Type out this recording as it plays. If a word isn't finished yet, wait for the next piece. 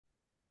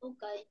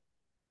Okay.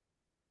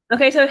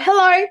 Okay, so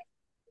hello.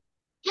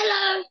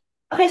 Hello,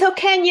 Okay, so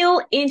can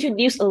you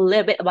introduce a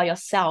little bit about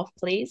yourself,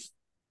 please?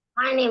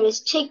 my name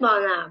is Bảo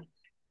Nam.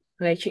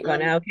 Okay, check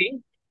right Um, now, okay?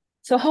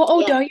 So how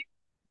old yeah. are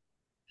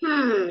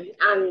you?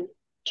 I'm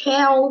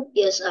 12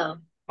 years old.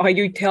 Are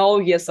you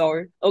 12 years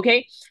old?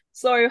 Okay,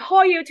 so how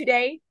are you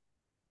today?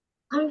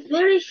 I'm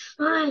very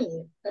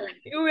fine.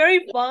 You're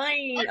very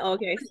fine.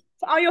 Okay,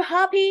 so are you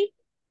happy?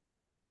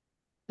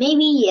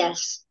 Maybe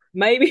yes.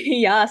 Maybe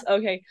yes.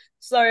 Okay,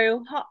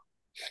 so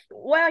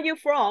where are you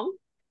from?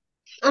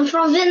 I'm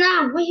from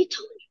Vietnam. What are you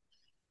talking?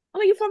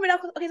 Oh, you from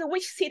Vietnam? Okay, so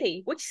which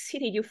city? Which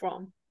city you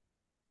from?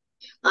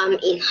 I'm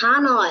in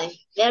Hanoi.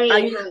 Very Are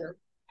in you Hanoi.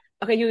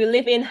 okay? You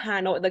live in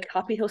Hanoi, the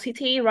capital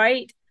city,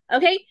 right?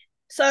 Okay,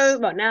 so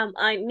Bảo Nam,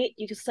 I need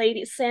you to say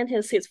these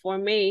sentences for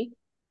me.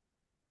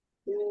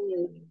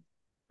 Mm.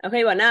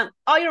 Okay, Bảo Nam,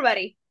 are you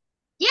ready?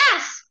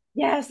 Yes.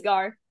 Yes,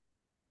 Gar.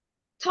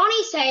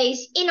 Tony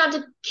says, in order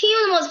to kill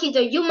the mosquito,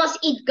 you must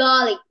eat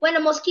garlic. When the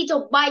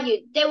mosquito bite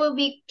you, they will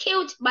be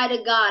killed by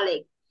the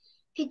garlic.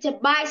 Peter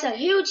buys a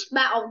huge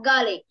bag of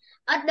garlic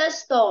at the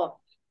store.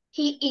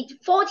 He eats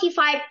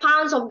 45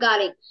 pounds of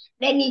garlic.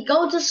 Then he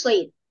goes to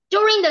sleep.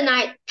 During the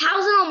night,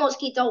 thousands of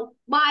mosquitoes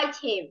bite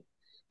him,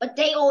 but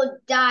they all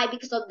die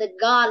because of the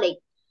garlic.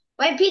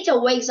 When Peter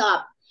wakes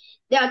up,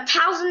 there are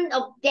thousands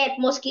of dead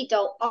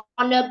mosquitoes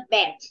on the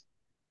bed.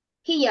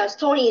 He yells,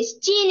 Tony is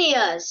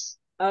genius.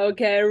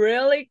 Okay,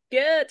 really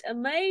good.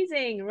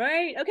 Amazing,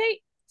 right? Okay,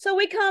 so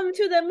we come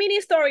to the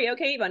mini story,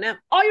 okay, Bảo Nam.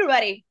 Are you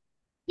ready?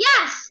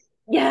 Yes,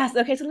 Yes,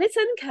 okay, so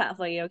listen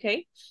carefully,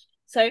 okay?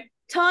 So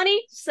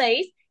Tony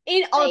says,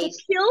 in order to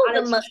says, kill on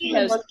the to kill the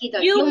mosquitoes, mosquito,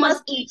 you you must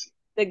must eat eat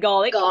the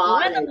garlic. When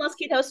the garlic.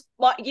 mosquitoes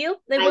bite you,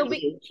 they I will be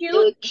do. They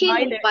killed were by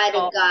killed the by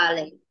the garlic.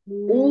 garlic.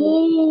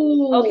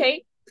 Ooh. Ooh.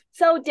 Okay,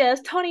 so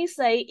does Tony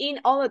say in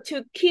order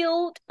to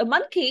kill a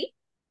monkey,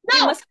 you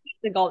No, must eat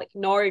the garlic?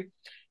 No.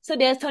 So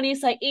does Tony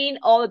say in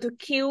order to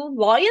kill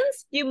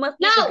lions, you must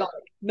eat the no.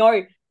 garlic?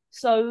 No.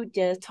 So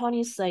does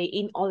Tony say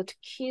in order to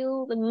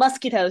kill the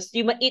mosquitoes,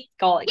 you must eat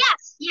garlic?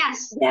 Yes,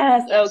 yes,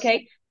 Yes, yes.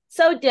 okay.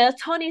 So does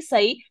Tony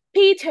say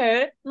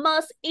Peter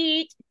must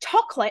eat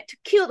chocolate to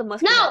kill the No,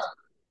 mosquitoes?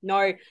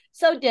 No.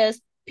 So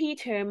does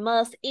Peter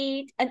must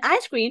eat an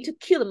ice cream to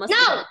kill the no.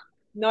 mosquitoes?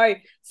 No.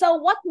 So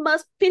what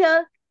must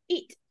Peter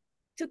eat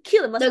to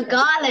kill the The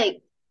mosquitoes?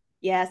 garlic.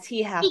 Yes,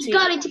 he have Eat to.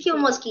 garlic to kill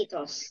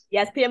mosquitoes.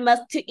 Yes, Peter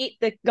must to eat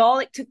the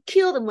garlic to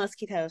kill the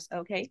mosquitoes.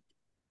 Okay.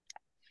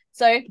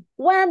 So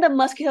when the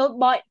mosquito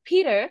bite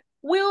Peter,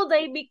 will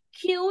they be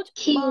killed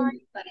by Killed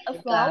by a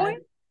the flower? garlic.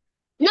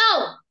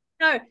 No,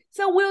 No.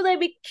 So will they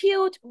be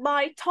killed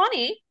by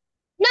Tony?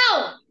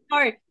 no.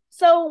 No.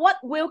 So what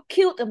will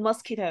kill the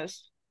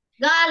mosquitoes?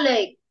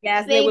 Garlic.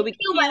 Yes, they They will be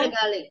killed by the killed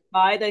garlic.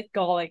 by the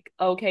garlic.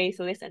 Okay,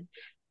 so listen.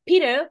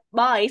 Peter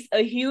buys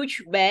a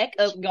huge bag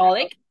of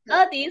garlic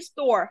at the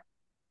store.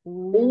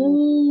 Ooh.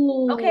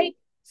 Ooh. Okay,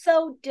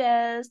 so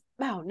does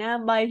Bảo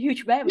Nam buy a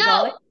huge bag of No,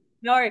 garlic?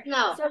 No.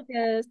 no, So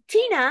does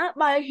Tina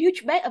buy a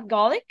huge bag of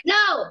garlic?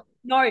 no.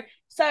 No.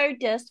 So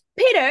does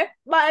Peter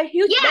buy a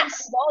huge bag of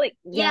Yes, garlic?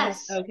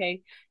 Yes. yes.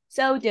 Okay.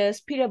 So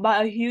does Peter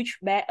buy a huge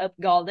bag of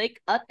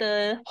garlic at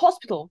the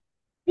hospital?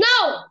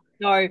 No,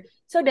 No.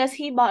 So does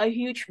he buy a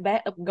huge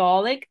bag of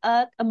garlic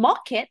at a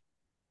market?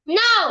 no.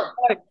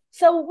 No.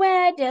 So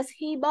where does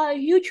he buy a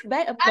huge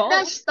bag of At the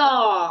garlic?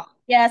 store.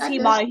 Yes, At he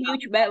the buy a store.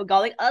 huge bag of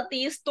garlic at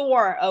the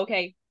store.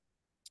 Okay.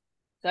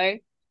 So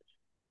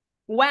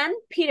when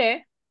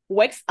Peter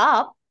wakes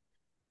up,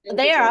 And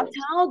there Peter are was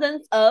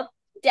thousands of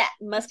dead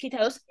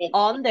mosquitoes dead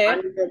on the on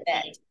the bed.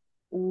 bed.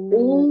 Ooh.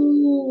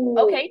 Ooh.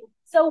 Okay.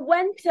 So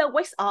when Peter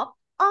wakes up,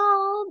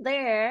 are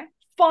there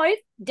five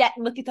dead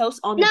mosquitoes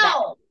on the bed?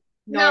 No,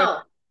 No.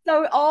 no,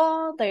 So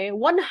are there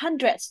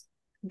 100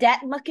 dead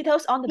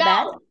mosquitoes on the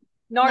bed?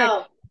 no, No.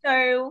 no.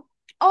 So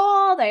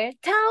are there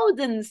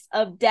thousands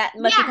of dead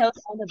Yes, mosquitoes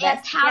on the there bed?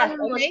 are Yes,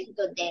 thousand okay.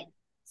 mosquito dead.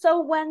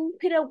 So when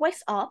Peter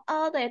wakes up,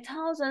 are there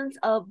thousands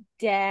of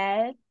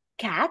dead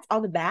cats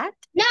on the bed?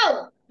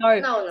 No, No.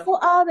 no, no, So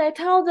are there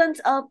thousands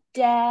of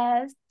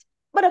dead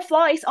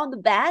butterflies on the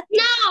bed?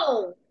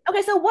 no.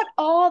 Okay, so what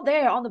are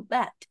there on the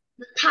bed?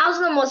 The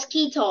thousand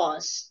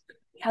mosquitoes.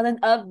 Thousands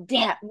of Dead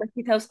dead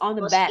mosquitoes on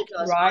the bed,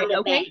 mosquitoes right? on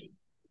the bed. Okay.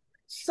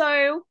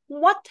 So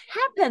what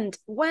happened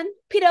when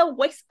Peter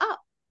wakes up?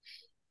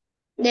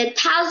 There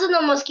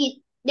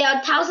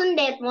are thousand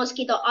dead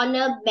mosquito on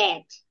the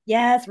bed.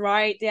 Yes,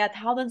 right. There are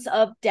thousands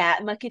of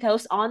dead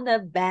mosquitoes on the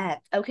bed.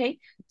 Okay.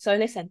 So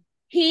listen.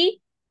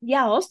 He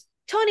yells,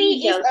 He Tony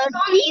is yells, a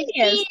Tony is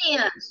genius.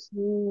 genius.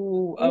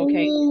 Ooh,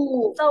 okay.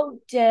 Ooh. So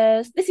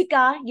does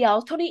Jessica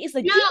yell, Tony is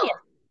a No, genius?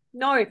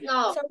 No.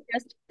 no. So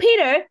does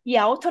Peter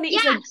yell, Tony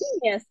is a Yes,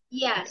 genius?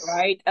 yes.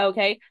 Right.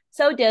 Okay.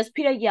 So does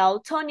Peter yell,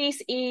 Tony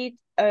is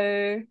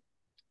a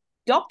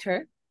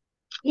doctor?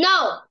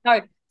 No,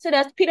 No. So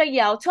does Peter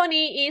yell,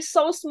 Tony is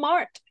so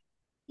smart?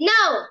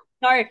 no.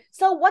 No.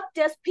 So what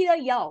does Peter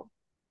yell?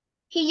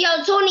 He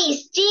yelled, Tony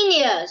is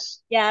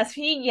genius. Yes,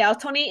 he yelled,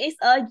 Tony is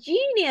a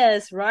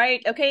genius,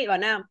 right? Okay, right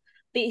now.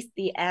 this is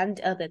the end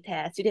of the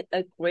test. You did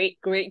a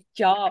great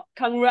job.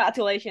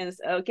 Congratulations,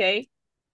 okay?